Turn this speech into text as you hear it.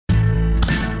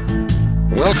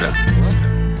Welcome.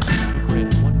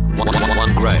 One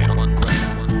Graham.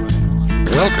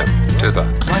 Welcome to the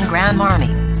One Graham Army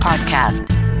podcast.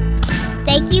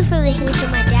 Thank you for listening to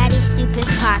my daddy's stupid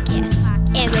podcast.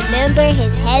 And remember,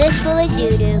 his head is full of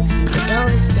doo-doo, so don't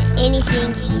listen to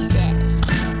anything he says.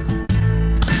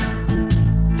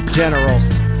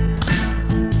 Generals,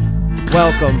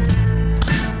 welcome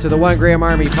to the One Graham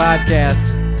Army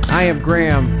podcast. I am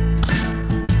Graham.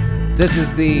 This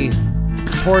is the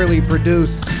poorly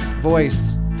produced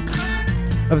voice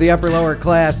of the upper lower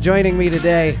class. Joining me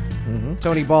today,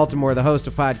 Tony Baltimore, the host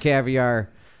of Pod Caviar,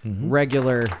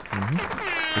 regular.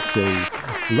 It's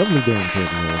a lovely day in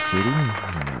Caviar City.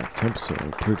 Temps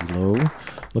are pretty low.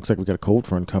 Looks like we got a cold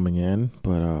front coming in,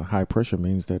 but high pressure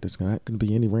means that there's not going to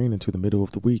be any rain until the middle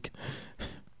of the week.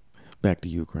 Back to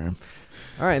you, Graham.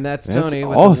 All right, and that's Tony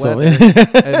with awesome. the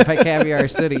weather at Caviar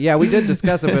City. Yeah, we did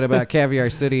discuss a bit about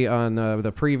Caviar City on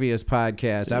the previous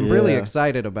podcast. I'm really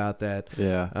excited about that.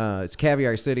 Yeah. It's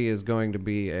Caviar City is going to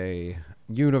be a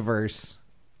universe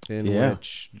in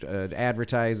which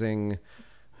advertising,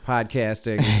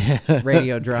 podcasting,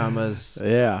 radio dramas,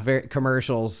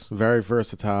 commercials, very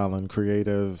versatile and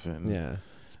creative, and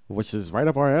which is right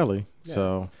up our alley. Yeah,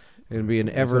 so it'll be an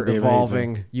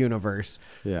ever-evolving universe.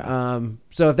 Yeah.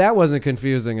 So if that wasn't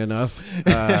confusing enough,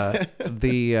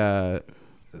 the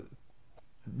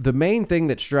main thing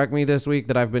that struck me this week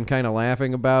that I've been kind of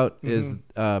laughing about is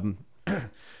you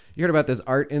heard about this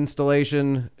art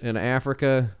installation in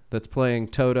Africa that's playing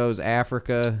Toto's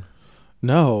Africa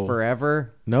No.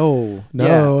 Forever? No.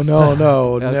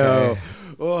 Okay.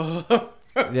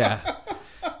 Yeah.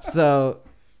 So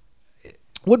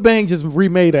what band just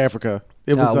remade Africa?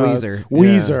 It was Weezer.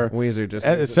 Weezer. Yeah, Weezer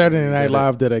just Saturday Night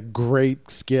Live did a great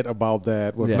skit about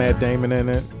that with Matt Damon in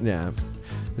it. Yeah.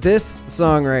 This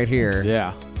song right here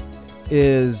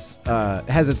is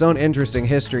has its own interesting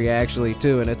history actually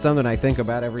too, and it's something I think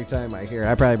about every time I hear it.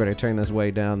 I probably better turn this way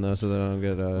down though so that I don't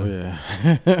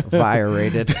get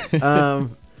violated.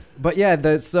 But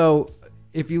yeah, so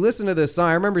if you listen to this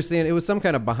song, I remember seeing it was some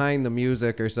kind of behind the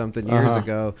music or something years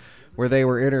ago where they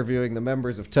were interviewing the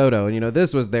members of Toto, and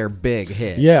this was their big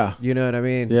hit. Yeah. You know what I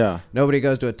mean? Yeah. Nobody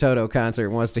goes to a Toto concert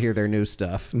and wants to hear their new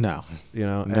stuff. No.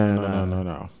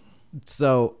 No.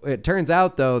 So it turns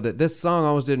out though that this song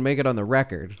almost didn't make it on the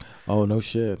record. Oh, no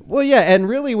shit. Well, yeah, and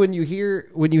really when you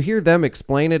hear them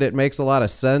explain it, it makes a lot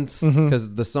of sense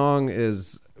because the song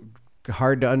is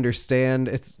hard to understand.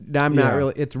 It's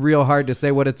real hard to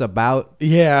say what it's about.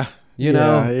 Yeah. You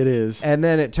know, it is. And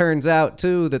then it turns out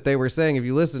too that they were saying, if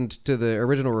you listened to the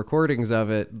original recordings of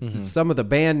it, some of the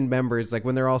band members, like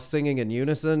when they're all singing in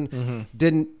unison,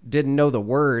 didn't know the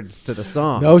words to the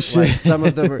song. No shit. Like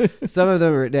some of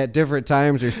them are at different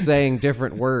times are saying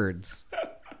different words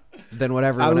than what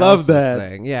everyone else is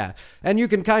saying. Yeah, and you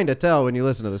can kind of tell when you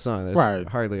listen to the song. There's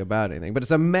hardly about anything, but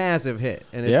it's a massive hit,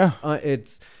 and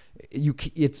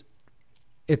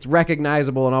it's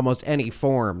recognizable in almost any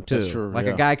form too. That's true, like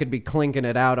a guy could be clinking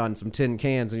it out on some tin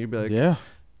cans, and you'd be like, I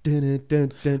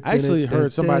actually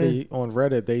heard somebody on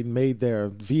Reddit, they made their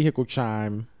vehicle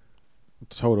chime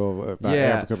Toto about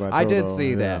Africa by Toto. I did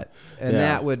see that, and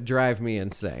that would drive me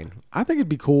insane. I think it'd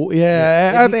be cool.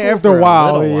 I think after a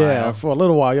while, for a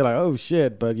little while, you're like, oh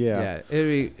shit, but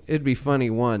it'd be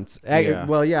funny once.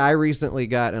 I recently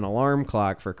got an alarm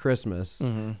clock for Christmas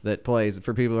that plays,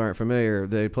 for people who aren't familiar,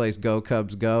 they plays Go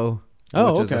Cubs Go.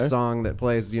 Which is a song that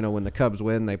plays, when the Cubs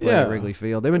win, they play at Wrigley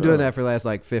Field. They've been doing that for the last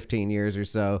 15 years or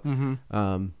so.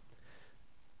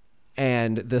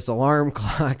 And this alarm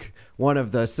clock, one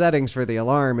of the settings for the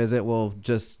alarm is it will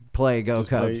just play Go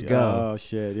Cubs Go. Oh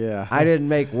shit, yeah. I didn't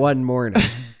make one morning.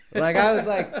 I was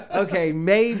like, okay,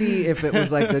 maybe if it was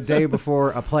like the day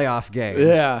before a playoff game,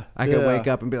 I could wake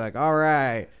up and be like, all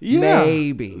right,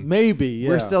 maybe.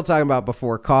 We're still talking about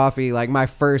before coffee. Like my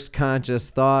first conscious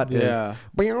thought is,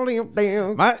 my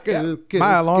alarm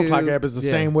clock app is the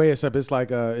same way, except it's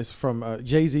like it's from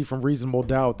Jay-Z from Reasonable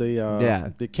Doubt.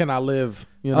 The Can I Live?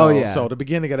 So the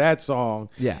beginning of that song,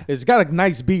 it's got a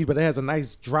nice beat, but it has a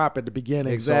nice drop at the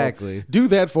beginning. Exactly. So do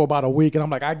that for about a week, and I'm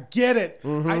like, I get it.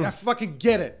 I fucking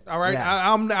get it. All right.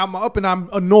 Yeah. I'm up and I'm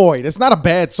annoyed. It's not a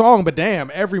bad song, but damn,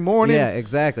 every morning. Yeah,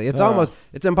 exactly. It's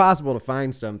it's impossible to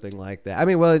find something like that. I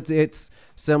mean, well, it's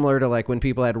similar to like when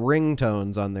people had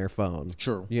ringtones on their phones.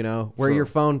 True. Where your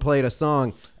phone played a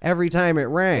song every time it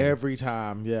rang. Every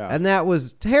time, yeah. And that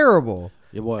was terrible.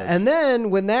 It was. And then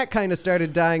when that kind of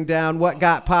started dying down, what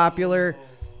got popular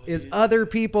is other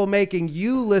people making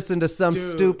you listen to some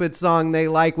stupid song they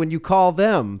like when you call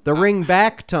them. The ring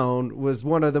back tone was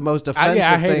one of the most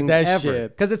offensive things that ever.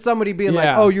 Because it's somebody being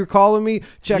like, "Oh, you're calling me?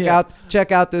 Check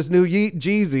out this new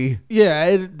Jeezy."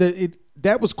 Yeah,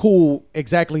 that was cool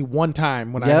exactly one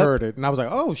time when I heard it, and I was like,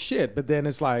 oh shit. But then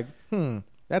it's like,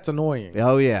 that's annoying.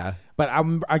 Oh yeah. But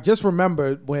I just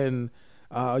remembered when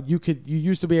you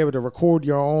used to be able to record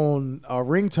your own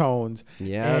ringtones.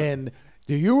 Yeah. And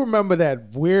do you remember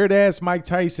that weird ass Mike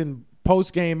Tyson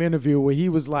post-game interview where he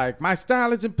was like, my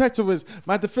style is impetuous,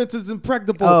 my defense is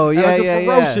impregnable, oh yeah, and I'm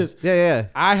ferocious. Yeah.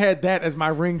 I had that as my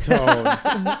ringtone.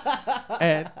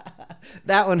 And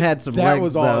that one had some that legs,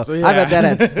 was though. awesome. Yeah. I bet that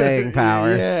had staying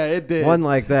power. Yeah, it did. One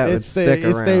like that would stick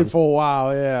around. It stayed for a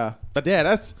while, yeah. But yeah,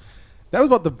 that was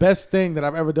about the best thing that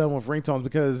I've ever done with ringtones,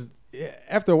 because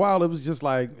after a while it was just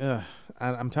like,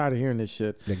 I'm tired of hearing this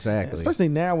shit. Exactly. Especially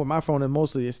now with my phone, and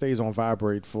mostly it stays on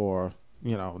vibrate for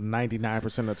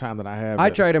 99% of the time that I have. I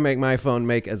try to make my phone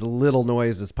make as little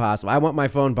noise as possible. I want my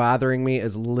phone bothering me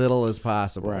as little as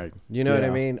possible. Right. You know what I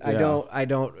mean? Yeah. I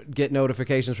don't get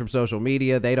notifications from social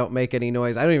media. They don't make any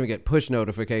noise. I don't even get push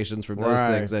notifications from those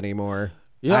things anymore.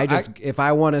 Yeah, if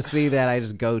I want to see that, I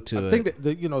just go to it. I think that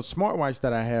the smartwatch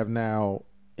that I have now,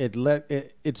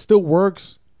 it still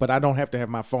works, but I don't have to have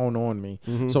my phone on me,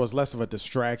 so it's less of a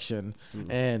distraction,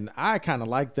 and I kind of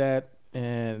like that.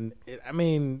 And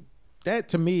that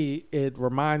to me, it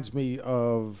reminds me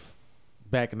of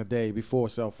back in the day before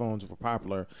cell phones were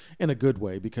popular, in a good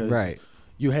way, because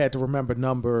you had to remember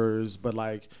numbers, but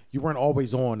like you weren't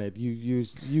always on it.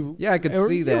 I could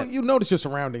see that. You notice your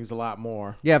surroundings a lot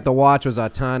more. Yeah, if the watch was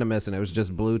autonomous and it was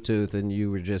just Bluetooth, and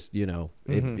you were just you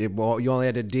only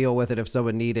had to deal with it if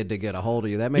someone needed to get a hold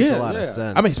of you. That makes a lot of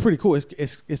sense. I mean, it's pretty cool.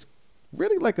 It's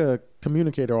really like a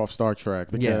communicator off Star Trek,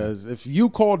 because if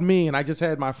you called me and I just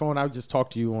had my phone, I would just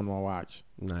talk to you on my watch.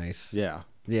 Nice. Yeah.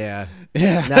 No,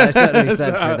 there's something to be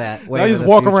said for that. I just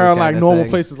walk around like normal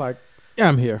places, like,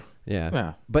 I'm here.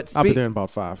 Yeah. But I'll be there in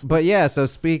about 5. But yeah, so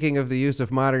speaking of the use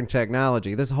of modern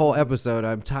technology, this whole episode,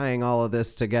 I'm tying all of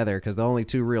this together because the only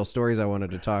 2 real stories I wanted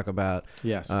to talk about.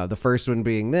 Yes. The first one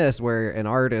being this, where an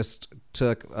artist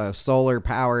took a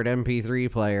solar-powered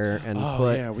MP3 player and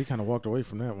we kind of walked away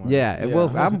from that one. Yeah. Well,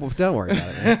 don't worry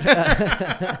about it,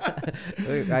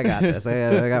 man. I got this.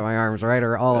 I got my arms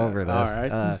all over this. All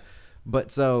right.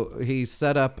 But so he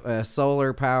set up a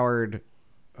solar-powered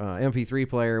MP3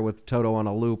 player with Toto on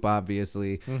a loop,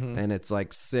 obviously, and it's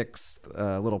like 6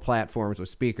 little platforms with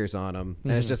speakers on them,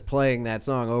 and it's just playing that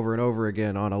song over and over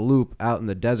again on a loop out in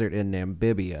the desert in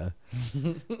Namibia.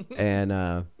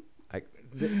 And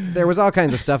there was all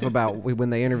kinds of stuff about when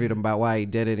they interviewed him about why he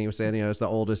did it. And he was saying, it's the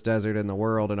oldest desert in the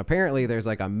world, and apparently there's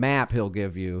like a map he'll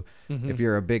give you if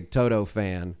you're a big Toto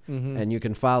fan, and you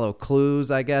can follow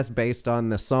clues, I guess, based on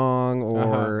the song,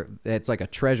 or it's like a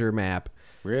treasure map.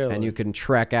 Really? And you can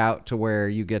trek out to where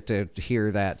you get to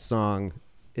hear that song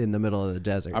in the middle of the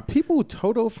desert. Are people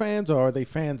Toto fans, or are they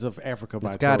fans of Africa by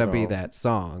Toto? It's got to be that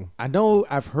song. I know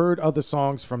I've heard other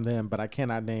songs from them, but I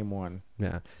cannot name one.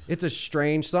 Yeah. It's a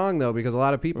strange song, though, because a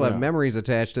lot of people have memories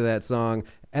attached to that song,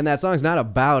 and that song's not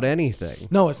about anything.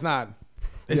 No, it's not.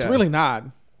 It's really not.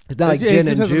 It's not like gin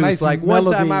and juice. Nice like melody.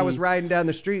 One time I was riding down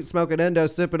the street smoking endo,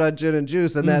 sipping on gin and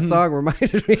juice, and that song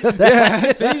reminded me of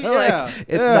that. Yeah, see?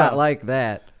 It's not like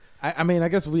that. I mean, I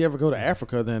guess if we ever go to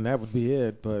Africa, then that would be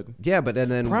it. But and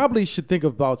then probably should think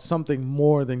about something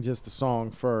more than just the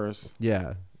song first.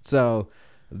 Yeah. So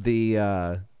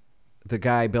the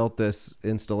guy built this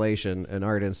installation, an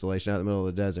art installation out in the middle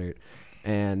of the desert,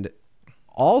 and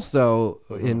also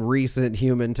in recent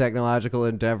human technological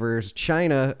endeavors,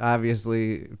 China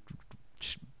obviously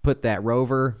put that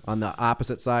rover on the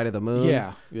opposite side of the moon.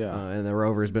 Yeah. And the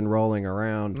rover's been rolling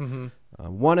around.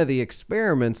 One of the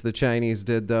experiments the Chinese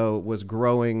did, though, was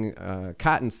growing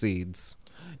cotton seeds.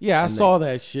 Yeah, I saw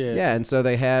that shit. Yeah, and so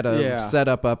they had a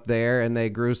setup up there, and they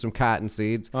grew some cotton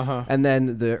seeds. And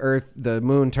then the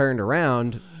moon turned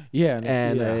around. Yeah,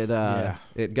 and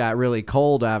it got really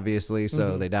cold, obviously,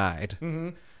 so they died.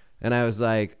 And I was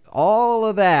like, all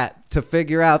of that to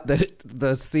figure out that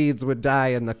the seeds would die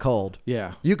in the cold.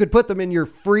 Yeah. You could put them in your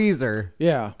freezer.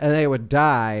 Yeah. And they would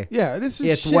die. Yeah. This is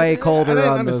it's shit. way colder I didn't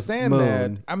on understand the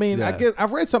moon. That. I mean, I guess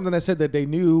I've read something that said that they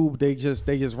knew they just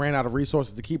ran out of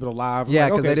resources to keep it alive. Yeah,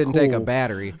 because they didn't take a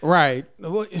battery. Right.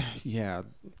 Well, yeah.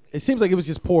 It seems like it was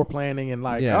just poor planning and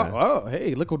like, oh,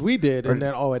 hey, look what we did. And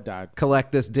then, it died.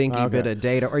 Collect this dinky bit of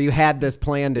data. Or you had this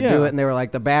plan to do it, and they were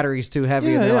like, the battery's too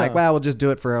heavy. And they're like, well, we'll just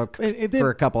do it for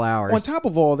a couple hours. On top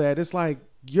of all that, it's like,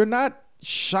 you're not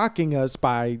shocking us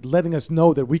by letting us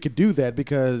know that we could do that,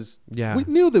 because we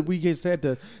knew that we just had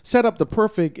to set up the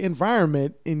perfect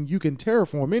environment and you can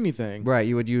terraform anything. Right,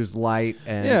 you would use light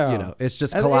and you know, it's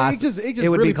just it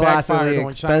would really be colossally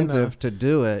expensive to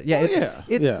do it.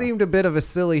 It seemed a bit of a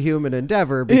silly human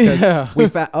endeavor because we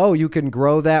found you can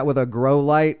grow that with a grow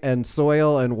light and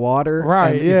soil and water.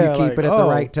 Right, and if you keep it at the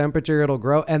right temperature, it'll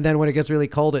grow, and then when it gets really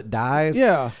cold it dies.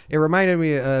 Yeah. It reminded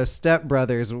me of Step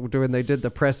Brothers when they did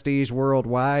the Prestige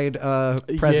Worldwide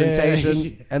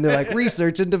presentation, and they're like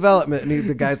research and development, and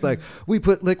the guy's like, we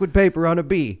put liquid paper on a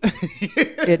bee.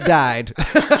 It died.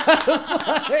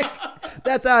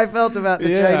 That's how I felt about the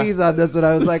Chinese on this, and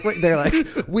I was like, wait, they're like,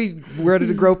 we wanted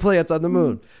to grow plants on the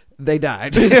moon. They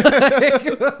died.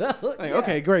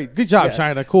 Okay, great. Good job,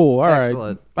 China. Cool. All right.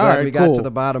 Excellent. All right, we got to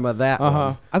the bottom of that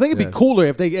one. I think it'd be cooler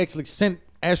if they actually sent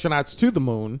astronauts to the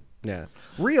moon. Yeah.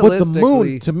 Realistically, but the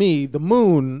moon, to me, the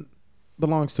moon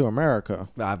belongs to America.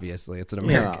 Obviously, it's an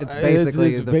America. It's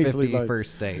basically the 51st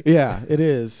state. Yeah, it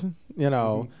is. You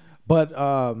know, but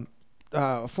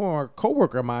a former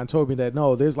coworker of mine told me that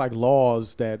no, there's like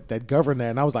laws that govern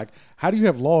that, and I was like, how do you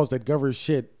have laws that govern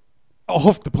shit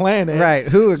off the planet? Right.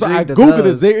 Who agreed so I to Googled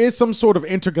those? it. There is some sort of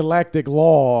intergalactic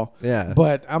law. Yeah.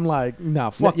 But I'm like,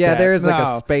 nah, fuck that. Yeah, there is like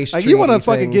a space treaty. You want to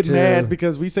fucking get too. mad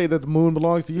because we say that the moon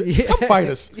belongs to you? Come fight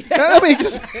us. I mean,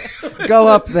 just go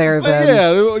up there then.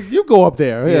 Yeah, you go up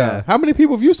there. Yeah. How many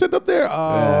people have you sent up there?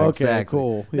 Oh, okay, exactly.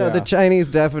 cool. No, the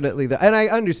Chinese definitely, and I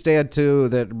understand too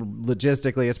that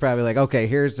logistically it's probably like, okay,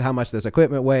 here's how much this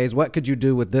equipment weighs. What could you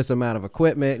do with this amount of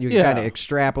equipment? You can kind of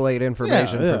extrapolate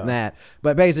information from that.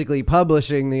 But basically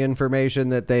publishing the information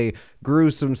that they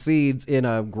grew some seeds in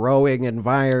a growing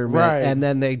environment and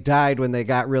then they died when they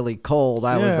got really cold.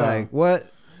 I was like, what?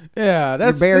 Yeah,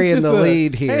 that's You're burying the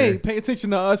lead here. Hey, pay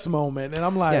attention to us moment. And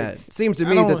I'm like, it seems to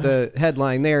me that the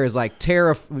headline there is like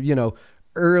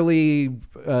early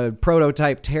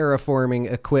prototype terraforming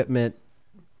equipment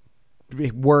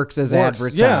works as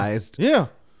advertised. Yeah.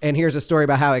 And here's a story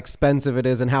about how expensive it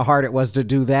is and how hard it was to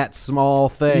do that small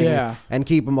thing and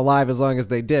keep them alive as long as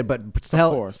they did. But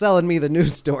selling me the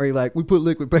news story like, we put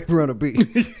liquid paper on a bee.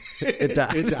 It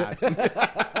died. It died.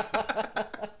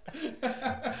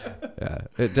 Yeah,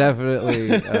 it definitely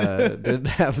didn't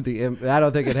have I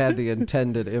don't think it had the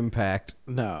intended impact.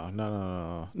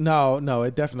 No,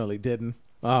 it definitely didn't.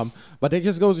 But it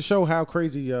just goes to show how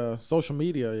crazy social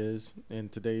media is in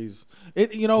today's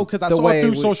because I saw it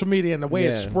through social media and the way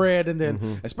it spread, and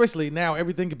then especially now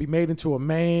everything could be made into a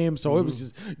meme, so it was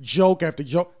just joke after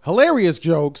joke, hilarious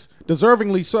jokes,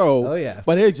 deservingly so. Oh yeah,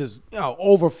 but it just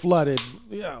over flooded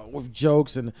with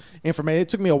jokes and information. It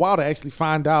took me a while to actually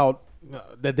find out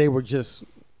that they were just.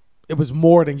 It was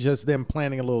more than just them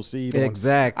planting a little seed.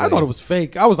 Exactly. I thought it was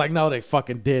fake. I was like, no, they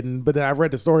fucking didn't. But then I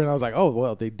read the story and I was like, oh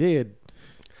well, they did.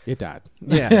 It died.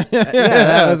 Yeah.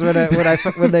 That was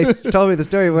when they told me the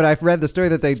story. When I read the story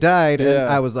that they died, and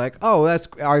I was like, "Oh,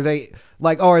 are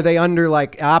they under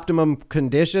like optimum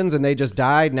conditions and they just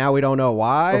died? Now we don't know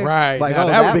why." Right. Like,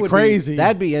 that would be crazy.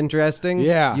 That'd be interesting.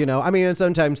 Yeah. I mean, and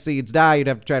sometimes seeds die. You'd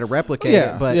have to try to replicate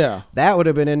it, but that would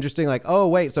have been interesting. Like, oh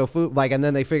wait, so food, like, and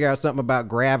then they figure out something about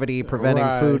gravity preventing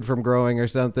food from growing or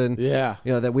something. Yeah.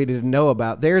 That we didn't know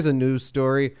about. There's a news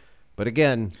story. But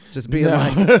again, just being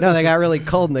like, no, they got really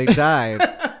cold and they died.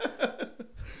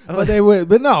 But they were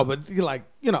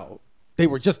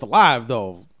just alive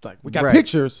though. Like we got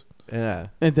pictures. Yeah.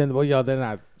 And then, they're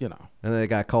not, And then they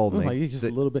got cold. And just a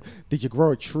little bit. Did you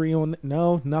grow a tree on it?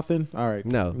 No, nothing. All right.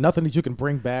 No. Nothing that you can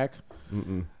bring back.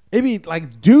 Maybe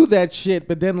like do that shit,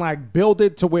 but then like build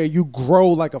it to where you grow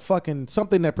like a fucking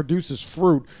something that produces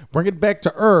fruit. Bring it back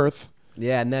to Earth.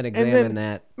 Yeah, and then examine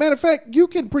that. Matter of fact, you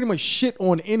can pretty much shit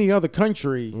on any other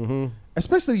country,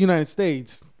 especially the United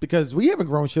States, because we haven't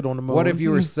grown shit on the moon. What if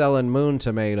you were selling moon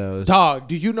tomatoes? Dog,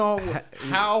 do you know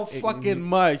how fucking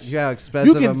much? How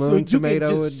expensive a moon tomato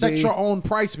would be? You can just set your own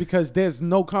price because there's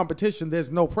no competition,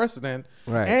 there's no precedent,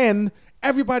 and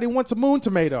everybody wants a moon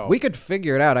tomato. We could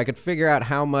figure it out. I could figure out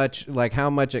how much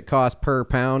it costs per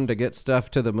pound to get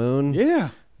stuff to the moon.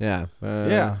 Yeah. Yeah.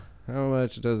 How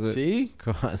much does it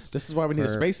cost? This is why we need a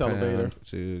space elevator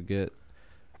to get.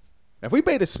 If we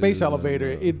made a space elevator,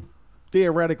 it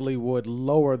theoretically would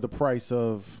lower the price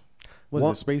of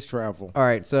space travel. All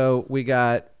right, so we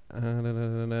got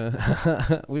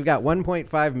we've got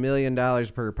 $1.5 million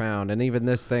per pound, and even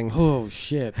this thing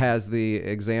has the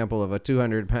example of a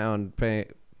 200-pound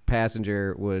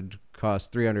passenger would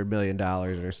cost $300 million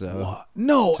or so.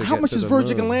 No, how much is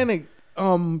Virgin Atlantic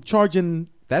charging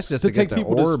That's just to take get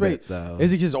people orbit, to space. though. Is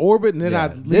he just orbiting? They're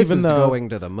not leaving this is the going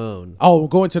to the moon. Oh,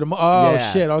 going to the moon. Oh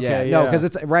Yeah, shit. Okay. No, Yeah. because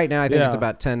it's right now. I think it's Yeah.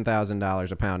 about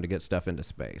 $10,000 a pound to get stuff into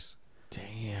space.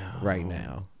 Damn. Right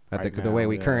now, Right the now, way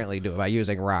we yeah. currently do it by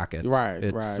using rockets. Right,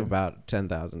 It's right. about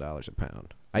 $10,000 a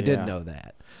pound. I did Yeah. know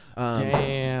that.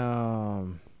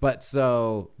 Damn. But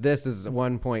so this is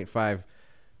 $1.5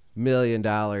 million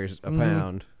a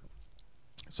pound.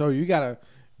 So you got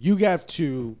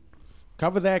to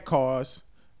cover that cost,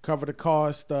 cover the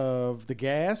cost of the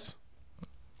gas,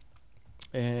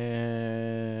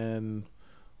 and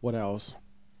what else?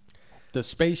 The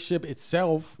spaceship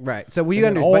itself. Right. So And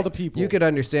then all the people. You could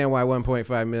understand why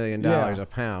 $1.5 million Yeah. a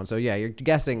pound. So yeah, you're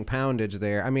guessing poundage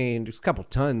there. I mean, just a couple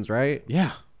tons, right?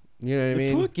 Yeah. You know what I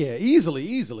mean? Fuck yeah, easily.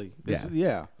 It's- Yeah.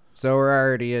 yeah. So we're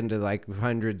already into like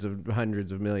hundreds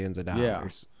of millions of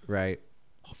dollars, Yeah. right?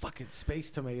 Oh, fucking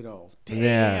space tomato. Damn,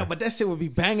 Yeah. but that shit would be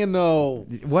banging though.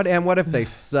 What if they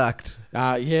sucked?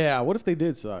 Yeah. What if they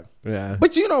did suck? Yeah.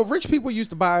 But you know, rich people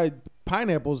used to buy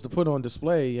pineapples to put on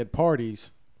display at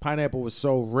parties. Pineapple was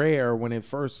so rare when it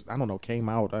first, I don't know, came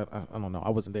out. I don't know. I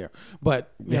wasn't there.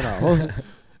 But, you know,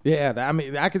 yeah, I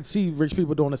mean, I could see rich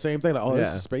people doing the same thing. Like, this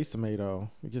is a space tomato.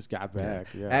 We just got back.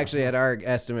 Yeah. Actually, at our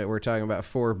estimate, we're talking about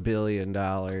 $4 billion.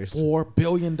 $4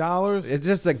 billion? It's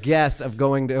just a guess of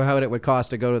going to how it would cost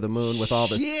to go to the moon with all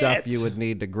the stuff Shit. you would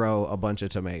need to grow a bunch of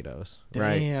tomatoes,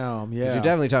 right? 'Cause Damn, yeah. You're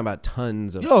definitely talking about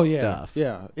tons of Oh, yeah. stuff.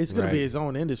 Yeah. It's going to be Right. its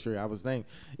own industry, I was thinking.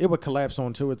 It would collapse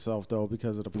onto itself, though,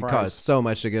 because of the It price. costs so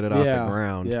much to get it off yeah. the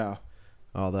ground. Yeah.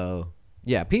 Although,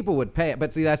 yeah, people would pay it.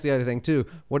 But see, that's the other thing, too.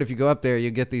 What if you go up there,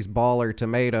 you get these baller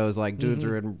tomatoes, like dudes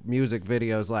are in music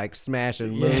videos, like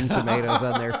smashing moon tomatoes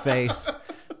on their face,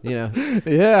 you know,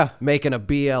 Yeah. making a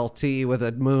BLT with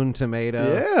a moon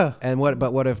tomato. Yeah. And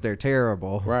what if they're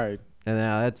terrible? Right. And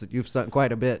now you've sunk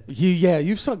quite a bit.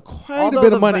 You've sunk quite Although a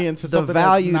bit of the money va- into the something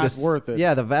value that's not to worth it.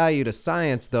 Yeah, the value to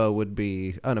science though would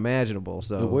be unimaginable.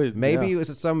 So It would, maybe yeah.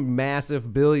 some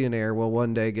massive billionaire will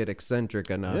one day get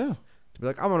eccentric enough to be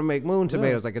like, I'm going to make moon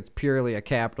tomatoes. Like it's purely a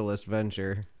capitalist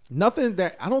venture. Nothing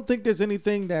that I don't think there's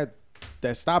anything that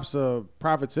stops a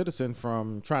private citizen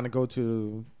from trying to go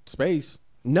to space.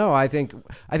 No, I think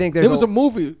there's There was a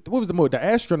movie. What was the movie? The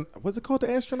astronaut. Was it called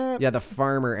The Astronaut? yeah, the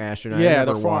farmer astronaut. I Yeah,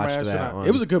 never the farmer watched astronaut. that one.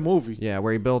 It was a good movie. yeah,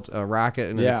 where he built a rocket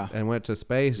and went to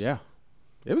space. Yeah,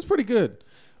 it was pretty good.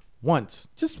 Once,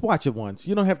 just watch it once.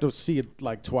 You don't have to see it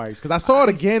like twice. Because I saw it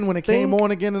again when it came on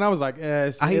again, and I was like,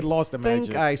 it lost the magic. I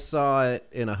think I saw it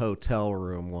in a hotel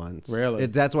room once. Really?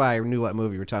 That's why I knew what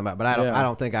movie you were talking about. But I Yeah.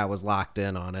 don't think I was locked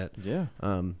in on it. Yeah.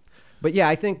 But yeah,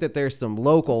 I think that there's some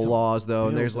local laws though,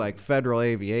 and there's like federal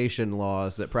aviation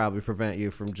laws that probably prevent you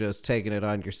from just taking it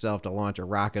on yourself to launch a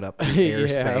rocket up through airspace.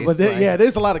 Yeah, but Like,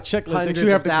 there's a lot of checklists that hundreds you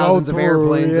have of to go thousands through. of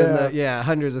airplanes yeah.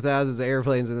 hundreds of thousands of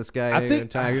airplanes in the sky. I at any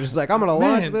think time. You're just like, I'm gonna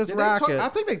launch this did they rocket. I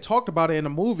think they talked about it in the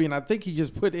movie, and I think he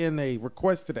just put in a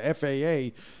request to the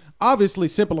FAA, obviously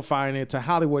simplifying it to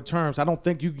Hollywood terms. I don't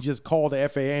think you can just call the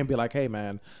FAA and be like, "Hey,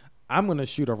 man, I'm going to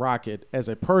shoot a rocket as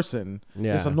a person,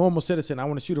 as a normal citizen. I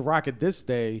want to shoot a rocket this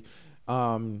day.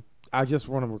 I just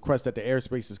want to request that the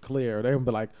airspace is clear." They're going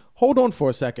to be like, "Hold on for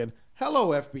a second. Hello,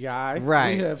 FBI.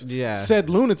 Right, We have yeah. said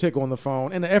lunatic on the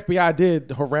phone." And the FBI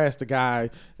did harass the guy.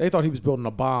 They thought he was building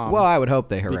a bomb. Well, I would hope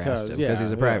they harassed Because, him because yeah,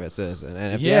 he's a yeah. private citizen,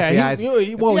 and if Yeah, the FBI's, he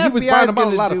if was the buying FBI's about a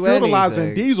gonna lot of do fertilizer and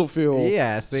anything- diesel fuel.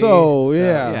 Yeah, see? So,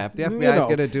 yeah, if the You FBI is know,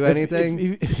 going to do if- anything,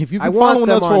 if you've I been want following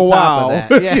them us for a on top while, of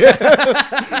that.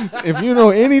 Yeah. if you know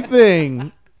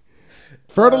anything,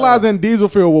 fertilizer and diesel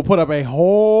fuel will put up a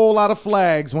whole lot of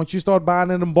flags once you start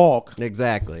buying it in bulk.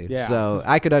 Exactly. Yeah. So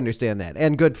I could understand that,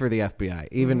 and good for the FBI,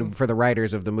 even for the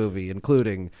writers of the movie,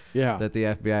 including Yeah. that the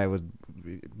FBI would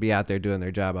be out there doing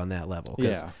their job on that level. 'Cause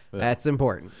Yeah. that's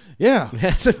important. Yeah,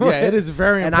 That's yeah, important. it is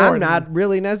very And important. I'm not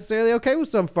really necessarily okay with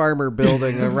some farmer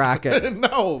building a rocket.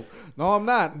 no, I'm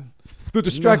not. The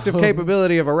destructive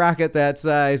capability of a rocket that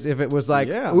size, if it was like,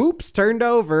 Yeah. oops, turned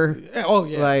over. Yeah, oh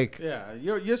yeah, Like- yeah,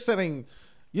 you're setting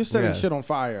Yeah. shit on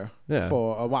fire Yeah.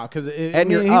 for a while because And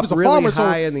he you're up was a really farmer,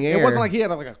 high so in the It air. wasn't like he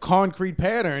had like a concrete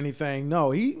pad or anything.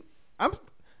 No,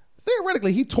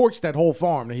 theoretically he torched that whole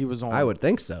farm that he was on. I would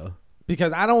think so.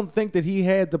 because I don't think that he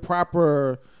had the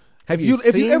proper. Have if you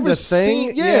you seen ever the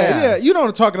thing? seen? Yeah, you know what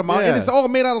I'm talking about. Yeah. And it's all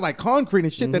made out of like concrete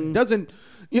and shit that doesn't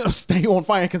stay on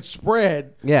fire and can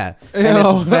spread. Yeah, and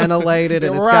it's ventilated,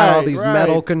 and it's got all these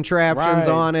metal contraptions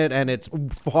on it, and it's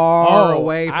far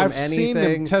away from anything. I've seen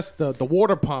them test the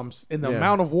water pumps and the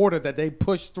amount of water that they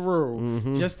push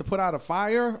through just to put out a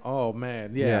fire. Oh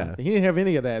man, he didn't have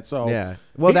any of that. So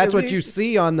well, that's what you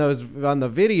see on the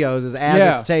videos is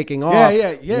as it's taking off,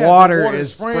 water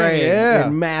is spraying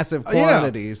in massive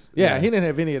quantities. Yeah, he didn't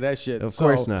have any of that shit. Of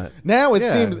course not. Now it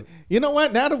seems. You know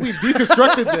what? Now that we've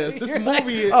deconstructed this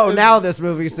movie. Now this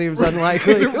movie seems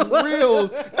unlikely.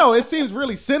 It seems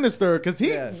really sinister because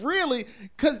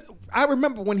because I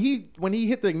remember when he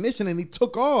hit the ignition and he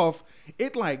took off,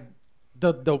 it like.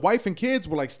 The wife and kids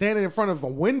were like standing in front of a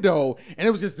window, and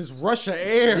it was just this rush of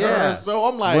air. Yeah. So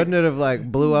I'm like, wouldn't it have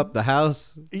like blew up the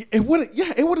house? It would.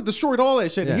 It would have destroyed all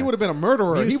that shit. Yeah. He would have been a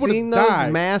murderer. He would have died.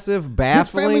 Those massive bafflings. His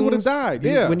family would have died.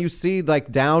 Yeah. When you see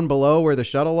like down below where the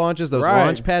shuttle launches, those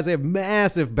launch pads, they have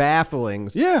massive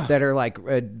bafflings. Yeah. That are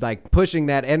like pushing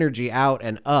that energy out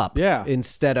and up. Yeah.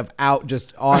 Instead of out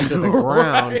just onto the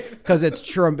ground because it's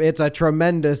a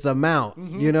tremendous amount.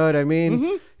 You know what I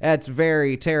mean? That's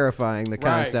very terrifying, the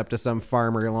concept of some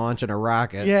farmer launching a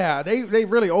rocket. Yeah, they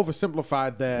really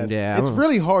oversimplified that. Yeah. It's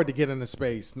really hard to get into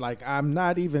space. Like, I'm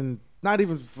not even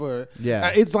for...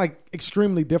 Yeah. It's, like,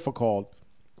 extremely difficult.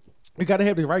 You got to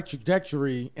have the right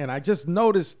trajectory, and I just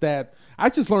noticed that...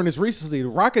 I just learned this recently.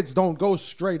 Rockets don't go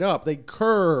straight up. They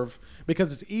curve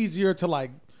because it's easier to, like...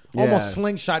 Almost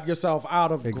slingshot yourself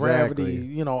out of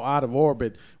gravity, out of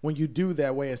orbit when you do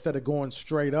that way instead of going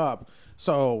straight up.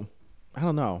 So... I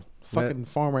don't know. Fucking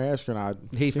farmer astronaut.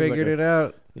 He figured it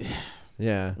out.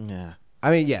 Yeah.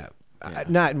 I mean,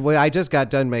 I just got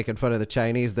done making fun of the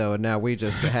Chinese though, and now we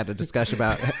just had a discussion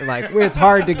about like it's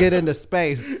hard to get into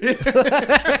space.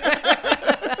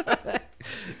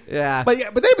 Yeah, but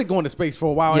they've been going to space for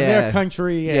a while in their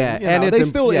country, and they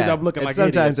still end up looking like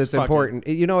sometimes idiots. It's important.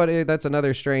 You know what? That's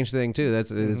another strange thing too.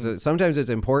 Sometimes it's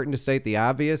important to state the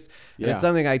obvious. And it's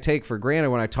something I take for granted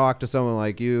when I talk to someone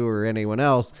like you or anyone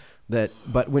else.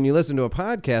 But when you listen to a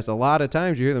podcast, a lot of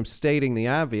times you hear them stating the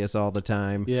obvious all the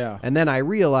time. Yeah. And then I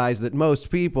realize that most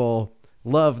people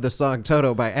love the song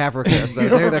Toto by Africa. So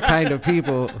they're the kind of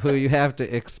people who you have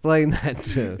to explain that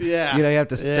to. Yeah. You have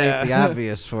to state the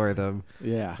obvious for them.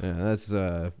 Yeah. That's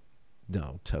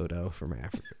Toto from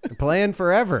Africa. Playing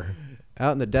forever.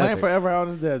 Out in the desert. Playing forever out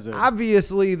in the desert.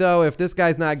 Obviously, though, if this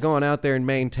guy's not going out there and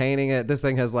maintaining it, this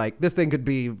thing could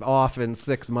be off in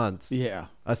 6 months. Yeah.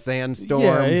 A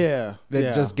sandstorm. Yeah.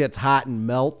 It just gets hot and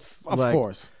melts. Of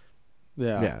course.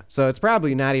 Yeah. So it's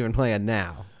probably not even playing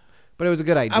now. But it was a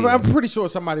good idea. I'm pretty sure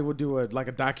somebody would do a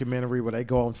documentary where they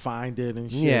go and find it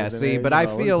and shit. Yeah, and I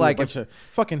feel like a bunch of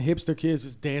fucking hipster kids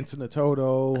just dancing to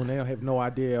Toto and they don't have no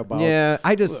idea about. Yeah,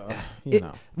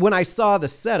 when I saw the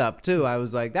setup too, I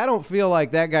was like, I don't feel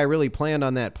like that guy really planned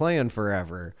on that playing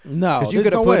forever. No, because you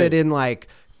could have put it in like,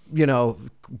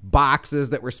 boxes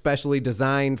that were specially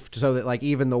designed so that like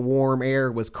even the warm air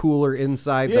was cooler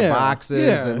inside the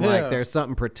boxes, and like there's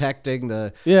something protecting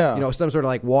the some sort of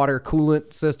like water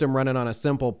coolant system running on a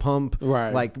simple pump,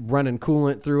 like running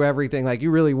coolant through everything. Like you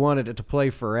really wanted it to play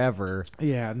forever.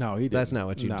 Yeah, no, he didn't. That's not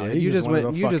what you did. You just went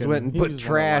and put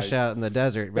trash out in the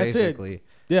desert, basically. That's it.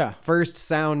 Yeah. First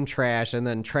sound trash and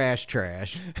then trash.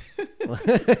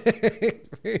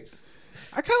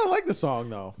 I kind of like the song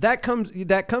though. That comes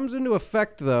into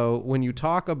effect though when you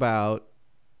talk about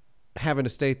having to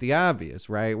state the obvious,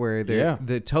 right? Where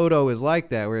the Toto is like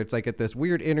that, where it's like at this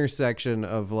weird intersection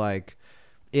of like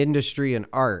industry and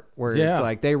art, where it's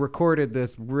like they recorded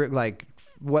this like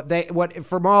what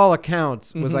from all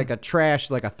accounts was like a trash,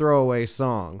 like a throwaway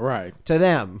song, right? To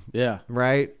them,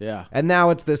 right, yeah. And now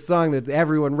it's this song that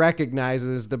everyone recognizes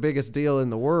as the biggest deal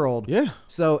in the world,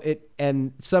 So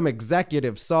some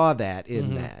executive saw that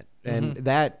in that, and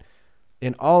that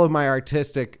in all of my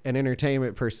artistic and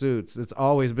entertainment pursuits, it's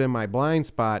always been my blind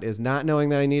spot is not knowing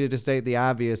that I needed to state the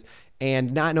obvious.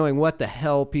 And not knowing what the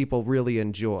hell people really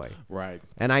enjoy. Right.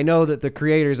 And I know that the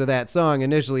creators of that song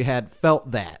initially had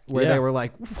felt that, where they were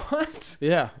like, what?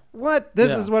 Yeah. What?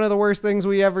 This is one of the worst things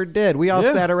we ever did. We all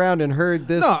sat around and heard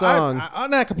this song.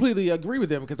 I completely agree with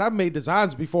them because I've made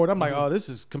designs before and I'm like, oh, this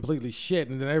is completely shit.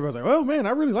 And then everyone's like, oh man,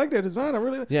 I really like that design.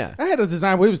 I had a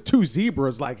design where it was two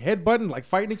zebras like headbutting, like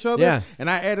fighting each other. Yeah. And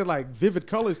I added like vivid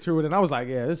colors to it. And I was like,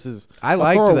 yeah, this is I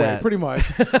liked throwaway, that. pretty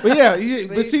much. But but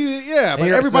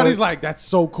everybody's like, that's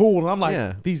so cool. And I'm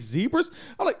like, these zebras?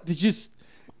 I'm like,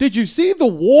 Did you see the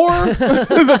war?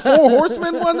 The 4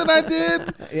 Horsemen one that I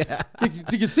did? Yeah.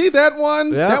 Did you see that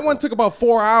one? Yeah. That one took about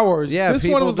 4 hours. Yeah, this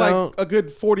one was like don't- a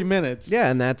good 40 minutes. Yeah,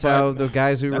 and that's how the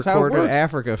guys who that's how it recorded works.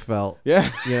 Africa felt. Yeah.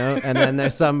 You know, and then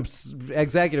there's some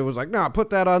executive was like, "No, put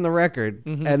that on the record,"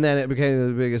 and then it became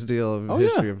the biggest deal of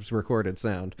history of recorded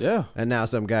sound. Yeah. And now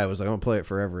some guy was like, "I'm gonna play it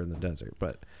forever in the desert,"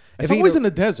 but It's if he always do- in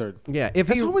the desert. yeah, if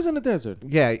It's he always in the desert.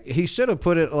 yeah, he should have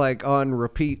put it like on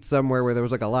repeat somewhere where there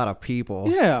was like a lot of people.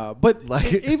 Yeah, but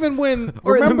Like- even when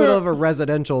Or in the remember middle of a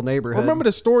residential neighborhood. remember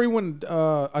the story when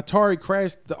Atari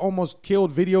crashed, almost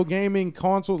killed video gaming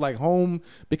consoles like home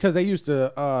because they used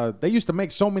to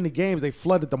make so many games they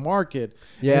flooded the market.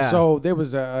 Yeah. And so there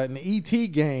was an ET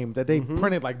game that they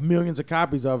printed like millions of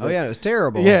copies of. Oh yeah, it was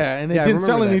terrible. Yeah, and it I didn't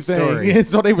sell remember that anything, story. and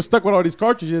so they were stuck with all these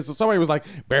cartridges. So somebody was like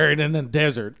buried in the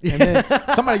desert, and then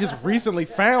somebody just recently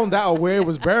found out where it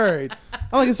was buried.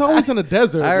 I'm like, it's always in the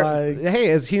desert.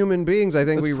 Hey, as human beings, I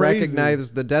think That's we crazy.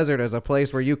 recognize the desert as a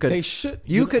place where you could. They should-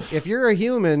 You could, if you're a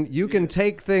human, you can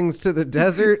take things to the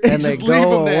desert and they Just leave go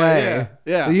them there, away.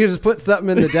 yeah. You just put something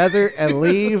in the desert and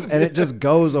leave, and it just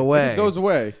goes away. It just goes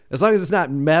away. As long as it's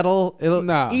not metal, it'll.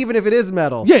 Nah. Even if it is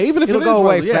metal, Yeah, even if it'll it go is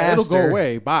away metal, yeah, faster. it'll go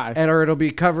away. Bye. And or it'll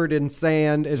be covered in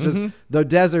sand. It's just the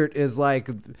desert is like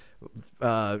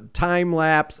time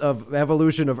lapse of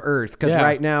evolution of Earth because Yeah.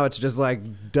 right now it's just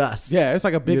like dust. Yeah, it's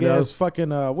like a big You know? ass fucking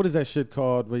what is that shit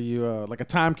called? Where you like a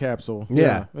time capsule?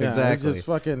 Yeah, It's exactly. just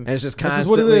fucking. And it's just that's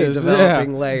what it constantly is.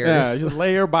 developing Yeah. layers. Yeah, just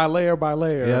layer by layer by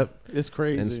layer. Yep. It's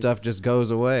crazy. And stuff just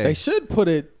goes away. They should put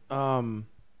it.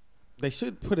 They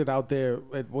should put it out there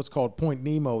at what's called Point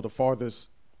Nemo, the farthest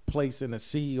place in the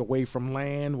sea away from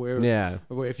land. Where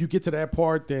if you get to that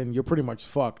part, then you're pretty much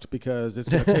fucked because it's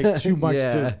gonna take too much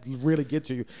to really get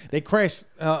to you. They crash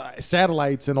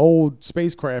satellites and old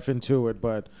spacecraft into it,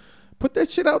 but put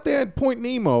that shit out there at Point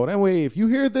Nemo. That way, if you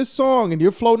hear this song and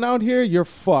you're floating out here, you're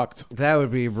fucked. That would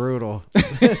be brutal.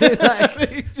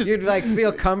 You'd like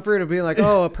feel comfort of being like,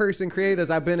 oh, a person created this.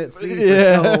 I've been at sea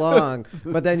for so long.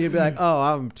 But then you'd be like, oh,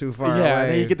 I'm too far away. Yeah,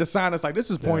 and then you get the sign that's like, this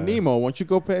is Point Nemo. Once you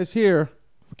go past here,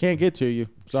 we can't get to you.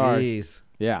 Sorry. Jeez.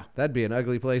 Yeah. That'd be an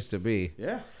ugly place to be.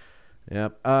 Yeah.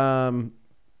 Yep.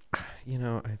 You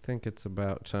know, I think it's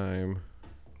about time.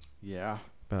 Yeah.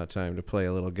 About time to play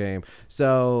a little game.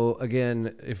 So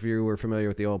again, if you were familiar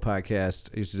with the old podcast,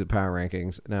 I used to do Power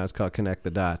Rankings. Now it's called Connect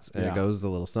the Dots, and it goes a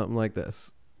little something like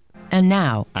this. And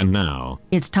now,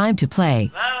 It's time to play.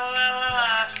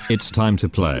 It's time to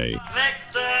play.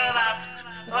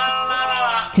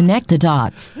 Connect the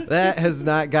dots. That has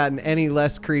not gotten any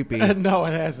less creepy. No,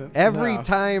 it hasn't. Every No.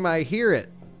 time I hear it,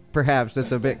 perhaps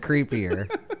it's a bit creepier.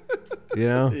 You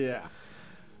know? Yeah.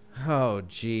 Oh,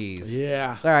 jeez.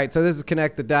 Yeah. All right, so this is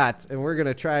Connect the Dots, and we're going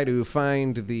to try to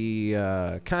find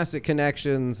the constant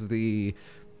connections, the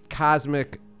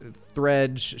cosmic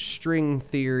thread string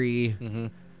theory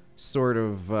sort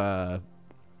of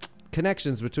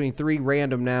connections between 3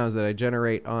 random nouns that I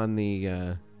generate on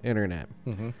the internet.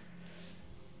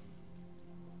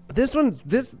 This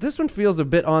one feels a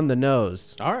bit on the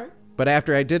nose. All right. But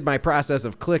after I did my process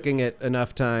of clicking it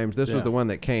enough times, this was Yeah. the one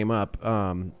that came up.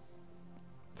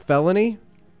 Felony,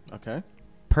 Okay.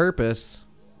 purpose,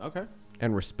 Okay.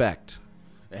 and respect.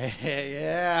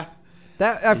 Yeah.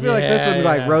 That I feel like this one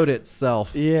like Yeah. wrote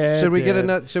itself. Yeah, Should it we get did.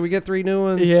 another? Should we get 3 new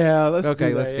ones? Yeah, let's Okay,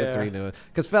 do that, let's get yeah. 3 new ones.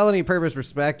 Because felony, purpose,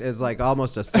 respect is like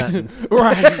almost a sentence.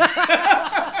 Right.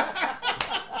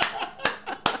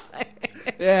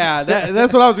 Yeah,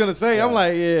 that's what I was gonna say. I'm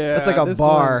like, yeah, It's like a this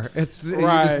bar. one- It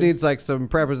Right. just needs like some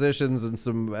prepositions and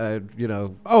some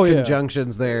Oh, yeah.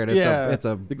 conjunctions there, and Yeah, it's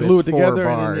a they glue it's it 4 together,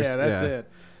 bars. and then, yeah, that's it.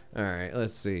 All right,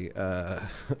 let's see. All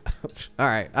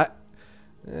right,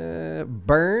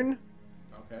 burn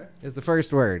Okay. is the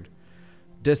first word.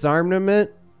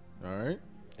 Disarmament All right.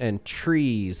 and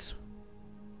trees.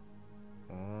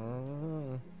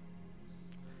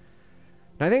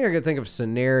 I think I could think of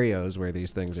scenarios where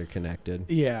these things are connected,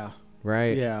 Yeah.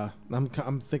 right? Yeah.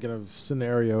 I'm thinking of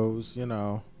scenarios. You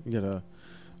know, you gotta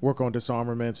work on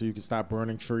disarmament so you can stop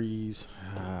burning trees.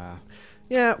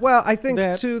 Yeah, well, I think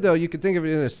That- too, though, you could think of it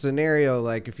in a scenario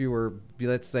like if you were,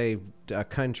 let's say, a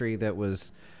country that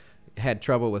had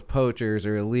trouble with poachers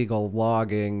or illegal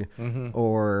logging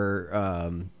or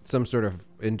some sort of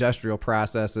industrial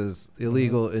processes,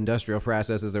 illegal industrial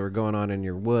processes that were going on in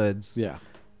your woods. Yeah.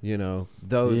 You know,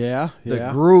 those Yeah, the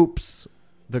yeah. groups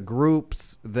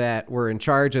that were in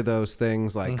charge of those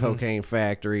things like cocaine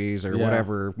factories or Yeah.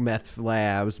 whatever, meth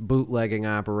labs, bootlegging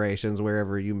operations,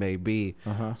 wherever you may be,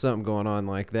 something going on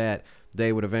like that,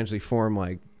 they would eventually form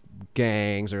like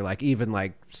gangs or like even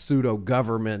like pseudo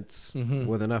governments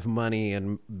with enough money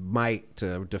and might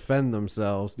to defend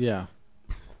themselves. Yeah.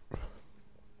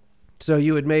 So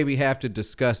you would maybe have to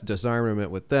discuss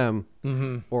disarmament with them,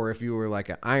 or if you were like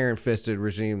an iron-fisted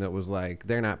regime that was like,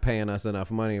 they're not paying us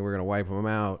enough money, we're going to wipe them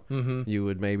out, you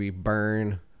would maybe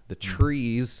burn the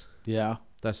trees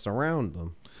that surround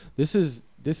them. This is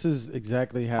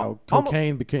exactly how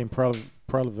cocaine became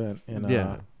prevalent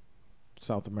in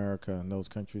South America and those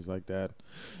countries like that.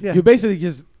 Yeah. You basically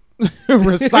just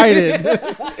recited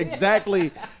exactly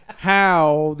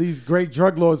how these great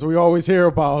drug lords we always hear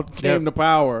about came to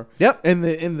power. Yep. And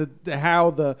the how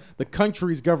the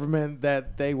country's government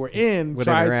that they were in would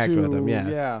tried interact to with them.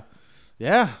 Yeah.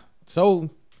 So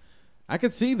I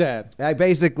could see that. We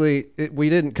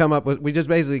just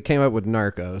basically came up with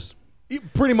Narcos.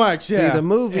 Pretty much, yeah. See, the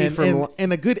movie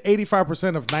and a good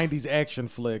 85% of 90s action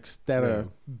flicks that are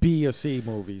B or C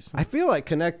movies. I feel like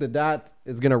Connect the Dots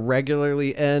is going to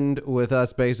regularly end with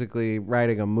us basically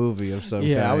writing a movie of some kind.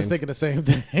 Yeah, I was thinking the same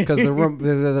thing. Because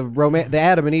the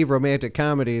Adam and Eve romantic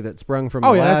comedy that sprung from the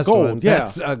last that's gold. one, Yeah.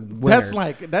 that's a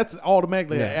winner. That's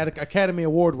automatically an Academy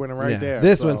Award winner there.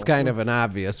 This one's kind of an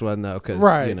obvious one, though, because,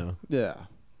 Yeah.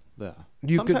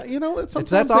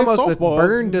 That's almost the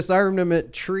burn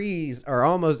disarmament trees are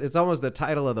almost. It's almost the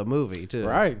title of the movie too.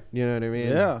 Right. You know what I mean?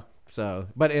 Yeah. So,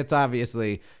 but it's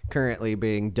obviously currently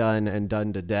being done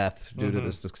to death due to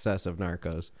the success of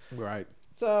Narcos. Right.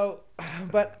 So,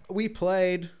 but we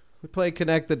played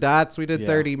Connect the Dots. We did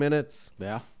 30 minutes.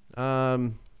 Yeah. I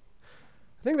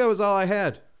think that was all I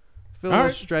had. Feel a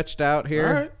little stretched out here.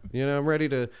 All right. I'm ready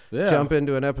to jump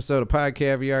into an episode of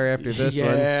Podcaviar after this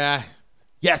one. Yeah.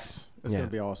 Yes. It's going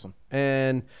to be awesome.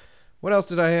 And what else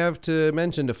did I have to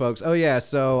mention to folks? Oh, yeah.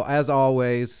 So, as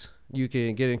always, you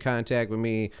can get in contact with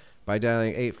me by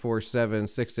dialing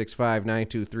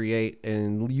 847-665-9238.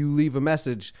 And you leave a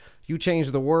message. You change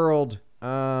the world.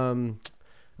 I'm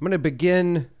going to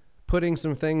begin putting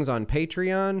some things on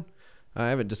Patreon. I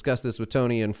haven't discussed this with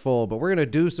Tony in full, but we're going to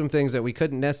do some things that we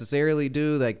couldn't necessarily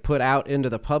do, like put out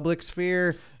into the public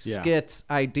sphere. Skits,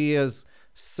 ideas,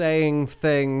 saying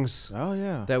things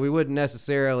that we wouldn't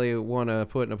necessarily want to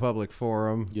put in a public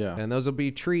forum. Yeah. And those will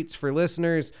be treats for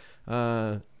listeners.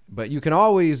 But you can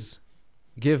always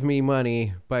give me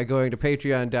money by going to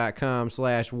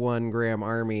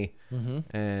patreon.com/1gramarmy.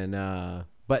 And,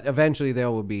 but eventually there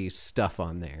will be stuff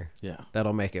on there. Yeah.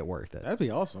 That'll make it worth it. That'd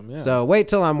be awesome. Yeah. So wait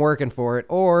till I'm working for it,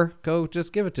 or go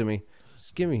just give it to me.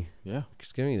 Just give me. Yeah.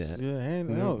 Just give me that. Yeah. And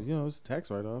it's a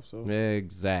tax write-off. So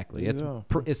exactly. It's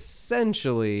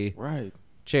essentially right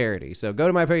charity. So go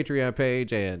to my Patreon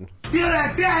page and fill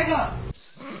that bag up.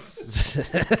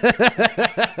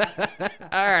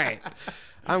 All right.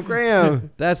 I'm Graham.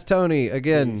 That's Tony.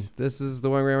 Again, This is the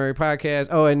One Gram Army podcast.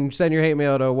 Oh, and send your hate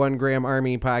mail to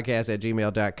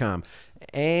 1gramarmypodcast@gmail.com.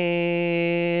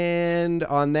 And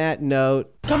on that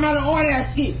note, come out and order that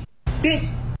shit, bitch.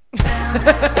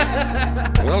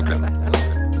 Welcome.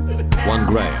 1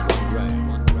 gram.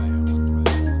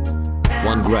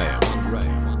 1 gram.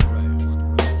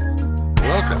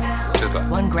 Welcome to the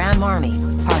One Gram Army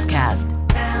podcast.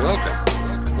 Welcome.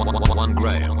 1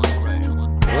 gram.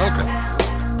 Welcome.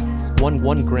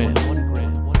 1 gram.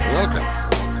 Welcome.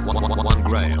 1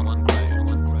 gram.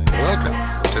 Welcome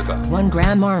to the One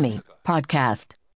Gram Army podcast.